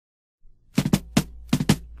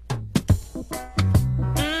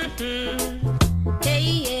Hey,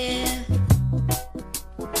 yeah.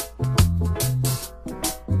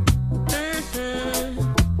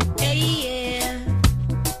 Hey, yeah.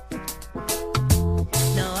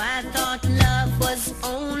 No, I thought love was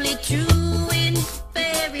only true in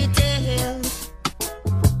fairy tales,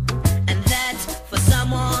 and that's for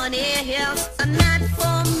someone else, and not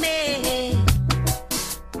for me.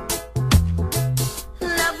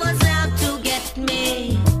 Love was out to get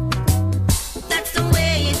me.